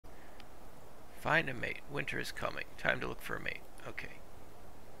Find a mate. Winter is coming. Time to look for a mate. Okay.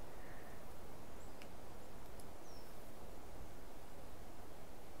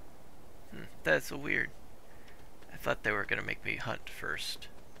 That's so weird. I thought they were gonna make me hunt first.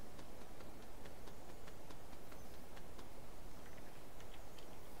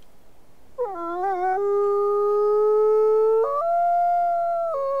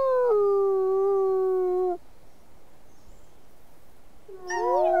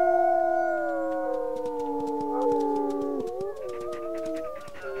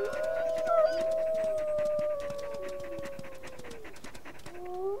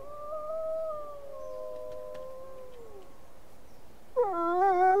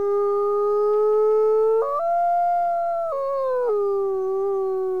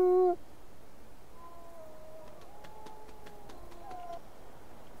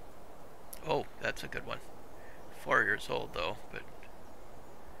 Oh, that's a good one. 4 years old though, but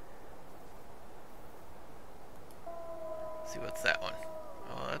let's see what's that one.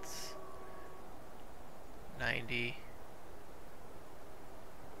 Oh, that's 90.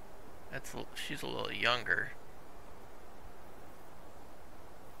 She's a little younger.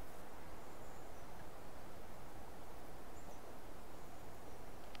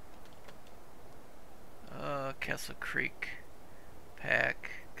 Castle Creek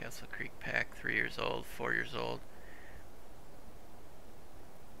Pack. Castle Creek Pack, 3 years old, 4 years old.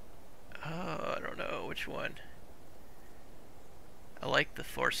 Oh, I don't know which one. I like the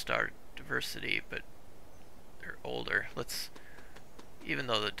 4-star diversity, but they're older. Even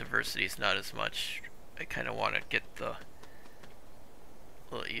though the diversity is not as much, I kind of want to get the a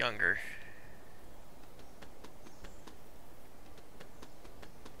little younger.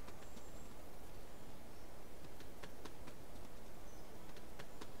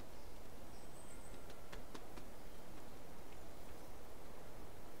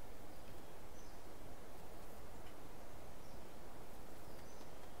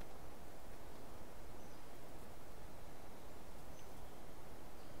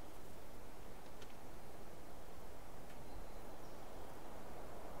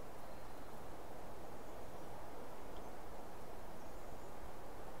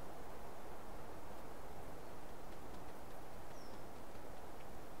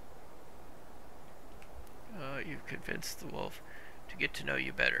 You've convinced the wolf to get to know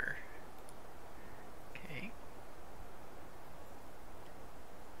you better. Okay.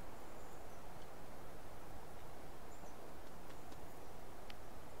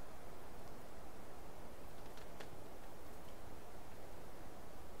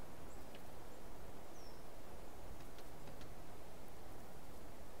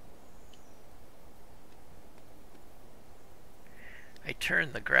 I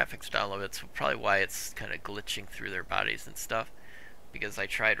turned the graphics down a little bit, so probably why it's kind of glitching through their bodies and stuff, because I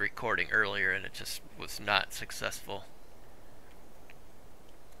tried recording earlier and it just was not successful.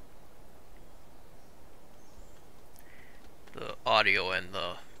 The audio and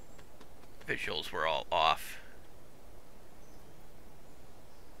the visuals were all off.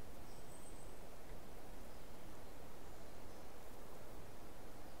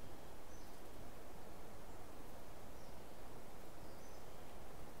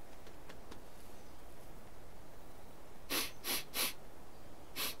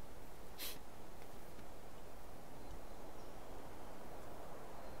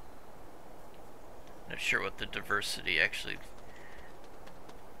 Not sure what the diversity actually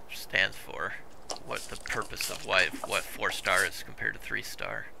stands for. What the purpose of what 4-star is compared to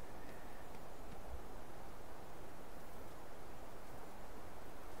 3-star.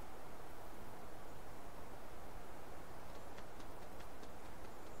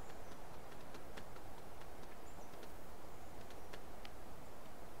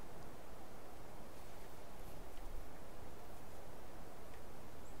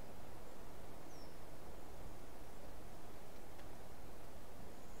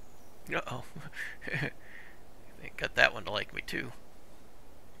 Uh-oh. They got that one to like me too.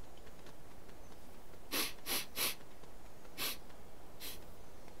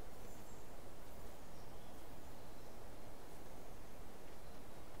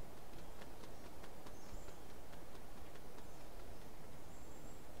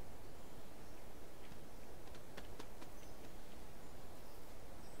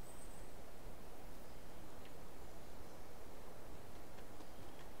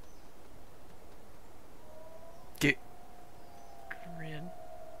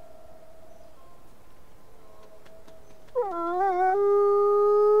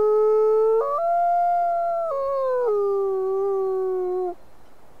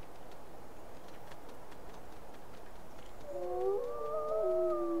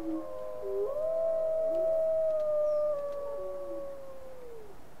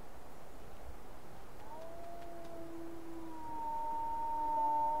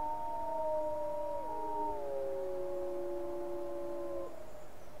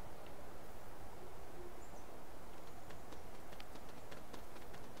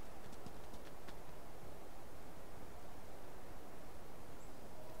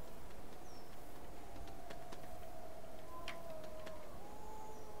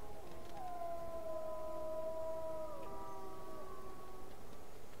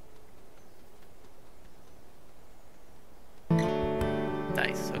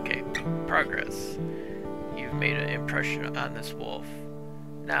 on this wolf.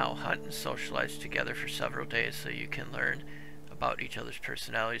 Now, hunt and socialize together for several days so you can learn about each other's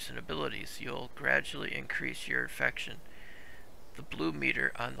personalities and abilities. You'll gradually increase your affection. The blue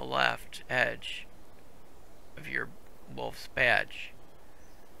meter on the left edge of your wolf's badge.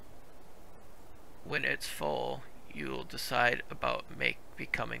 When it's full, you'll decide about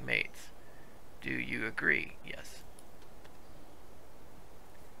becoming mates. Do you agree? Yes.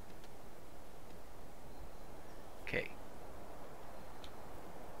 Okay.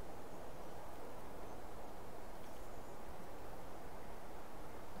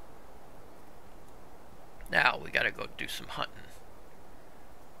 Now we gotta go do some hunting.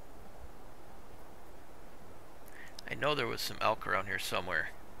 I know there was some elk around here somewhere.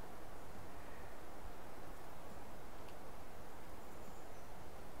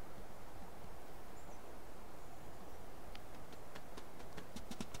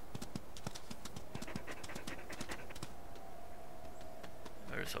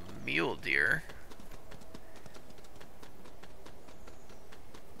 There's a mule deer.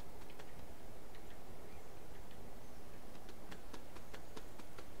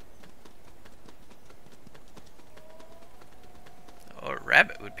 Oh, a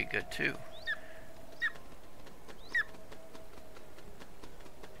rabbit would be good too.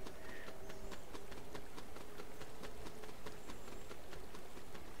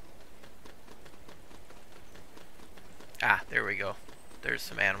 Ah, there we go. There's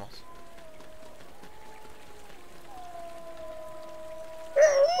some animals.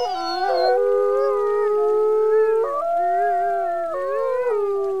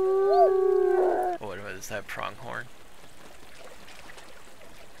 Oh, what is that, pronghorn?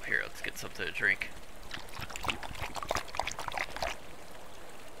 Here, let's get something to drink.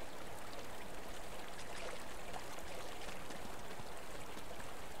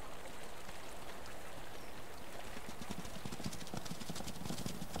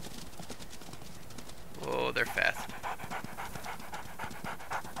 Oh, they're fast.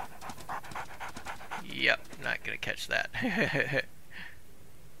 Yep, not gonna catch that.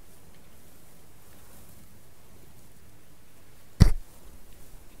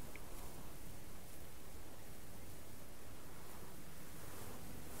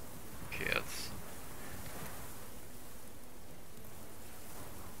 Okay, let's...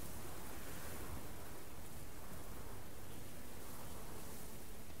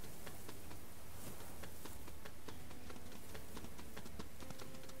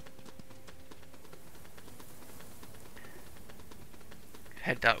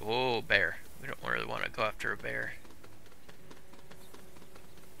 head down. Whoa, bear. We don't really want to go after a bear.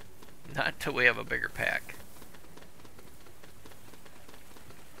 Not till we have a bigger pack.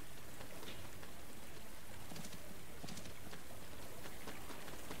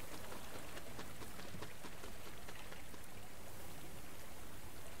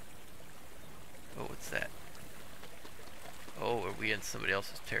 Oh, what's that? Oh, are we in somebody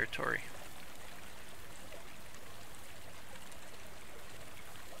else's territory?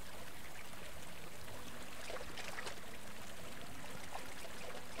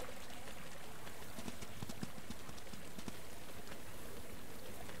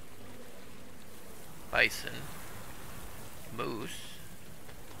 Bison, moose,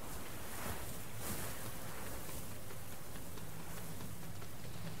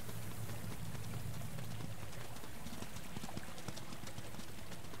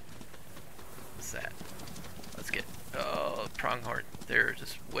 what's that? Let's get, oh, pronghorn, they're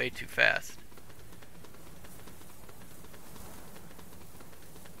just way too fast.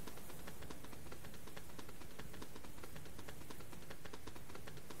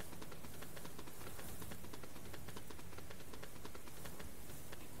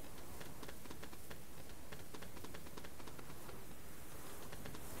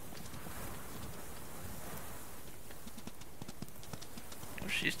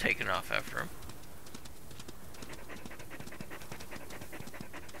 She's taking off after him.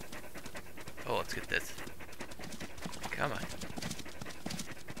 Oh, let's get this. Come on.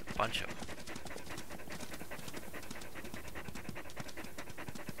 A bunch of them.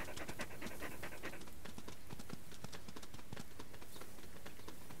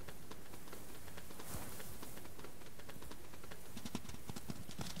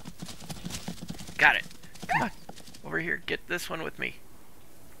 Got it. Come on. Over here. Get this one with me.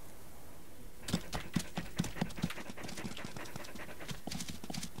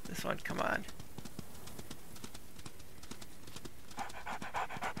 One, come on.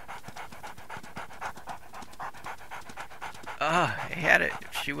 Ah, I had it.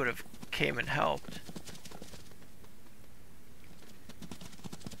 If she would have came and helped.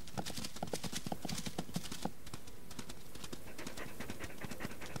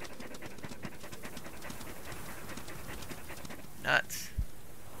 nuts.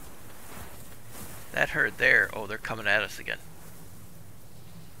 That herd there, oh, they're coming at us again.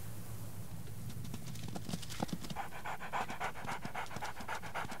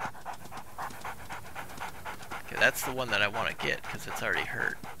 Okay, that's the one that I want to get because it's already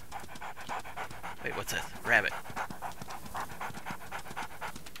hurt. Wait, what's this? Rabbit.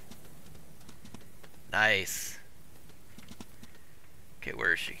 Nice. Okay,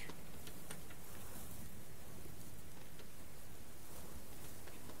 where is she?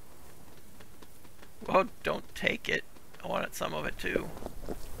 Well, don't take it. I wanted some of it too.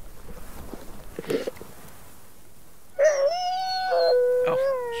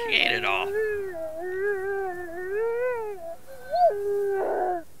 Oh, she ate it all.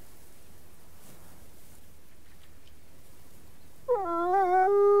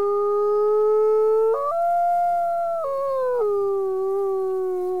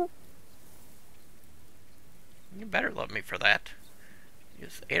 You better love me for that. You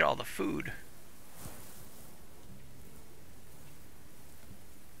just ate all the food.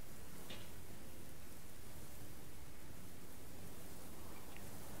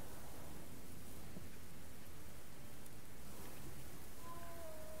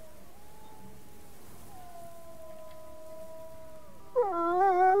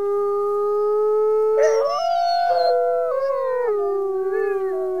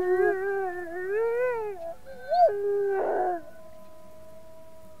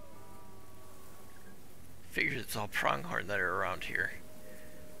 Figures it's all pronghorn that are around here.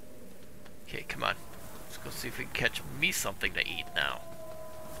 Okay, come on. Let's go see if we can catch me something to eat now.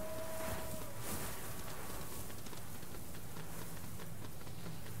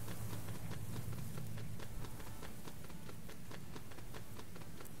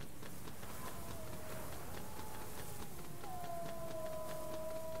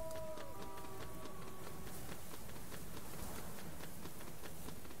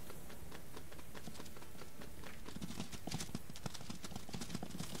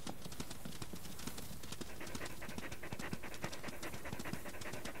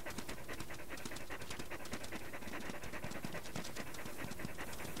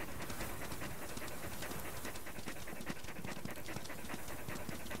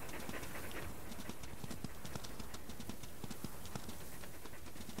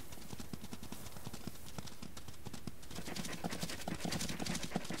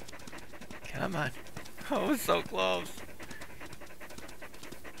 Come on. Oh, so close.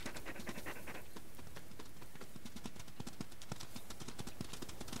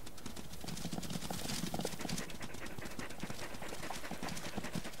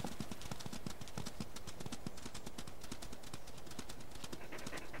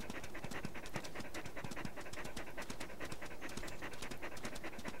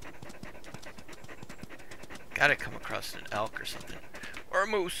 Gotta come across an elk or something. Or a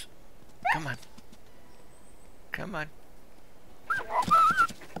moose. Come on. Come on.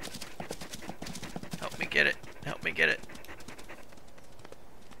 Help me get it. Help me get it.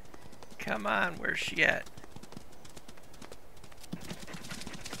 Come on, where's she at?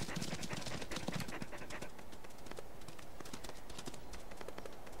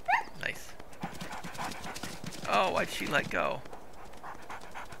 Nice. Oh, why'd she let go?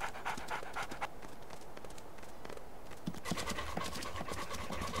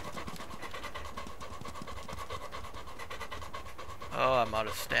 Oh, I'm out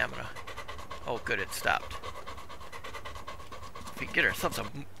of stamina. Oh, good, it stopped. If we get ourselves a...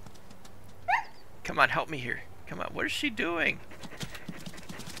 Come on, help me here. Come on, what is she doing?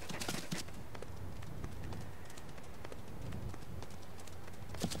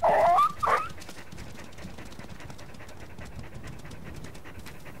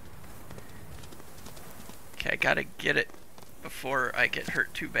 Okay, I gotta get it before I get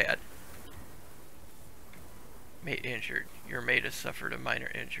hurt too bad. Mate injured. Your mate has suffered a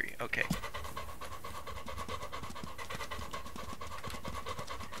minor injury. Okay.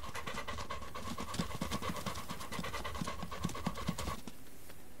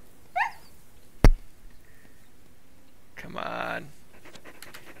 Come on.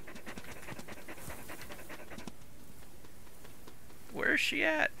 Where's she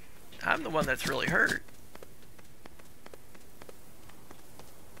at? I'm the one that's really hurt.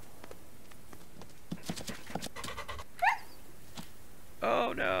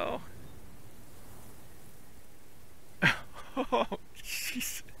 Oh no. Oh,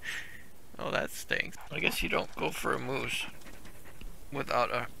 jeez. Oh, that stinks. I guess you don't go for a moose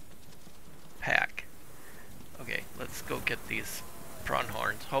without a pack. Okay, let's go get these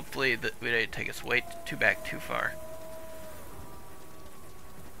pronghorns. Hopefully we didn't take us way back too far.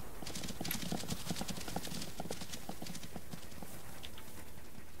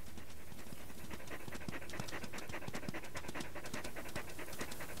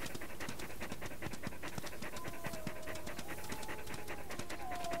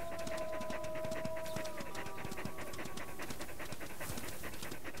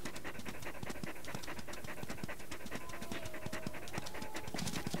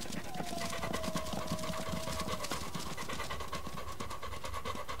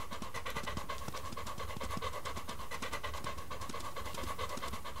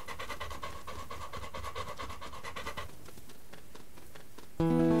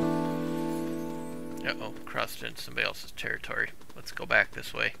 Oh, crossed into somebody else's territory. Let's go back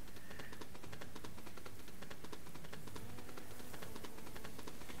this way.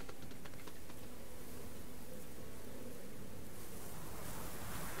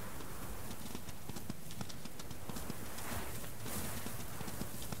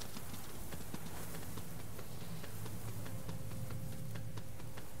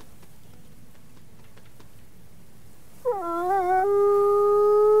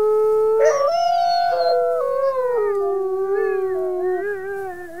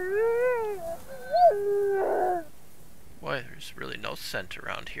 Boy, there's really no scent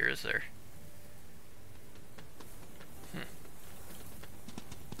around here, is there?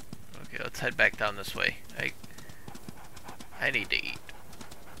 Okay, let's head back down this way. I need to eat.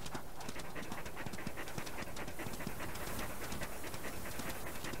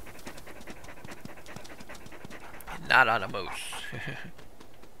 Not on a moose.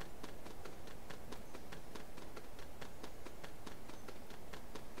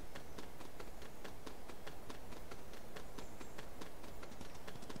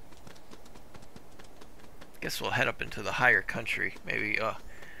 Guess we'll head up into the higher country. Maybe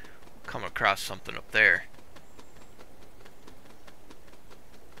come across something up there.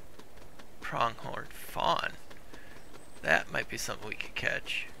 Pronghorn fawn. That might be something we could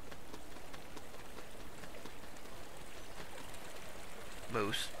catch.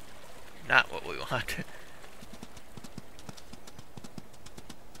 Moose. Not what we want.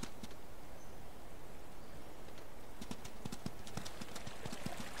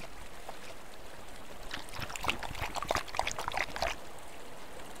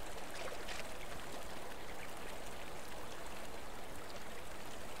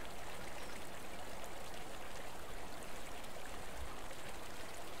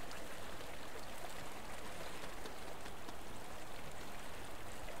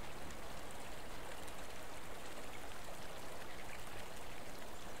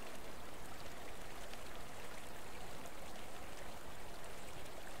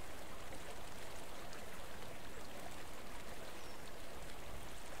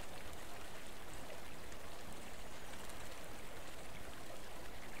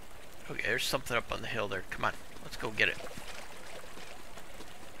 Okay, there's something up on the hill there. Come on, let's go get it.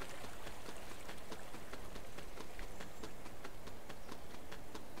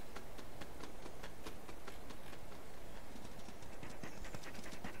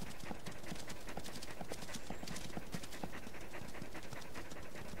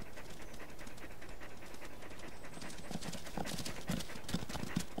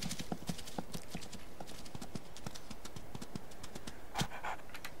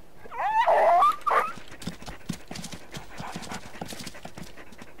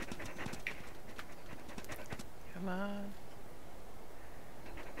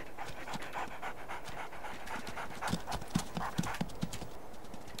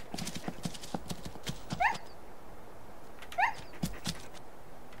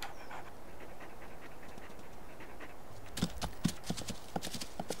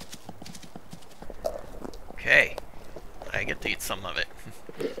 Okay, I get to eat some of it.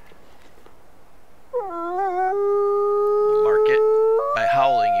 Mark it. By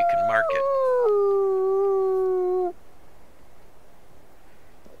howling, you can mark it.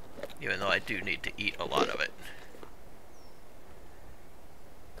 Even though I do need to eat a lot of it.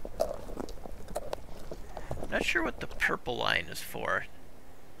 Not sure what the purple line is for.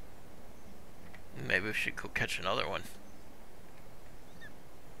 Maybe we should go catch another one.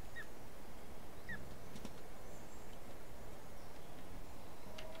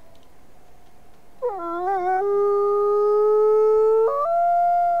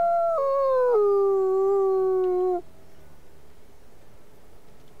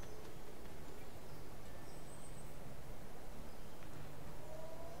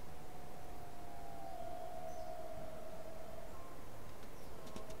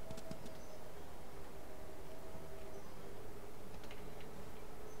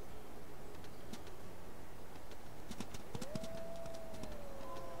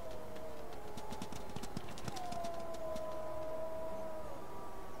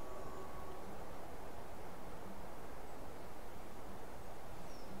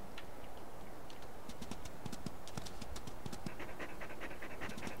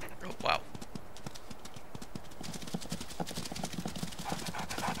 Wow.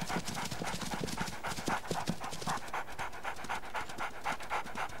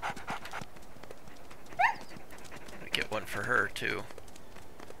 I get one for her too.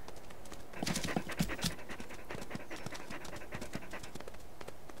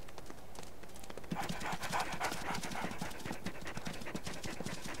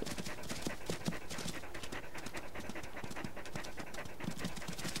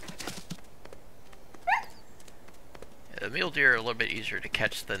 mule deer are a little bit easier to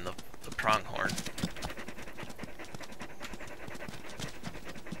catch than the pronghorn.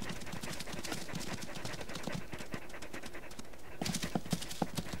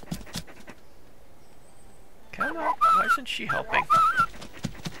 Come on, why isn't she helping?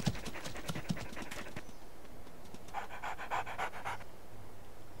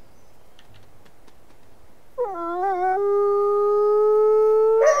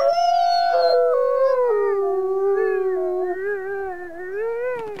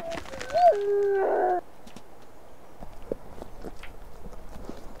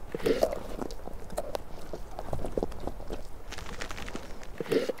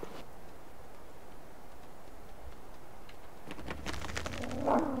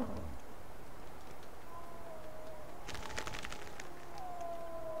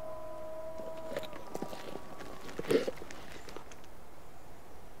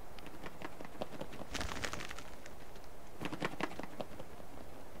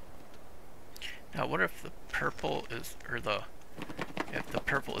 Now, what if the purple is, if the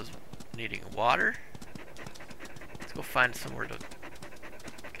purple is needing water? Let's go find somewhere to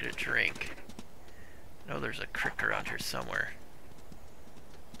get a drink. I know there's a crick around here somewhere.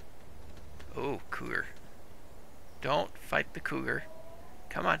 Oh, cougar. Don't fight the cougar.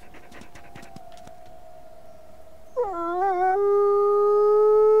 Come on.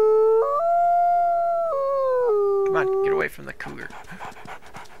 Come on, get away from the cougar.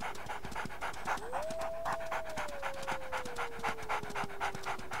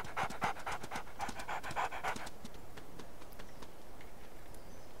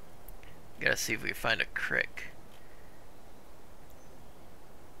 Gotta see if we can find a crick.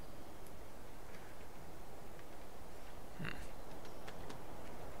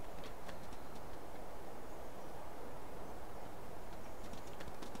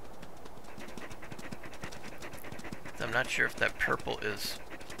 I'm not sure if that purple is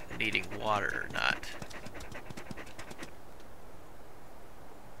needing water or not.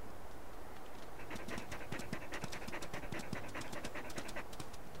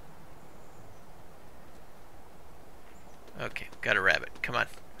 Okay, got a rabbit. Come on.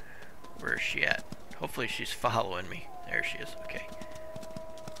 Where is she at? Hopefully she's following me. There she is. Okay.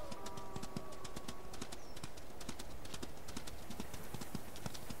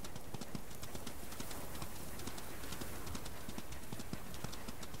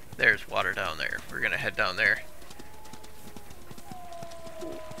 There's water down there. We're gonna head down there.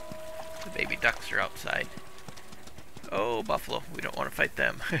 The baby ducks are outside. Oh, buffalo. We don't want to fight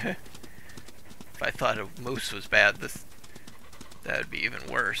them. If I thought a moose was bad, that would be even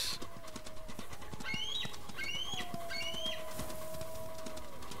worse.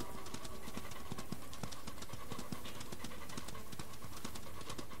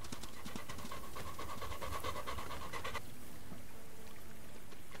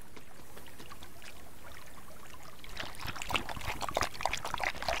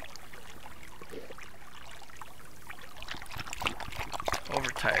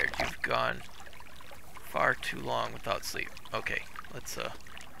 Overtired. You've gone far too long without sleep. Okay, let's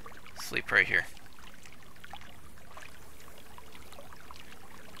sleep right here.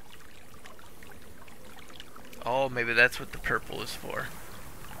 Oh, maybe that's what the purple is for.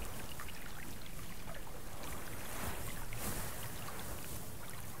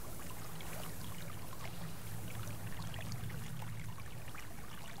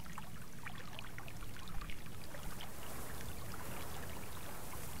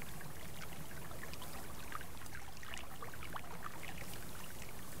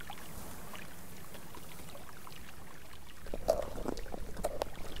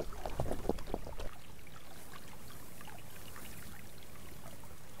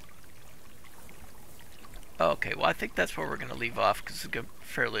 Okay, well I think that's where we're going to leave off because it's a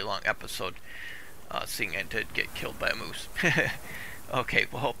fairly long episode, seeing I did get killed by a moose. Okay,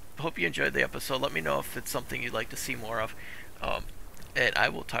 well hope you enjoyed the episode. Let me know if it's something you'd like to see more of, and I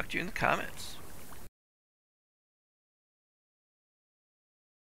will talk to you in the comments.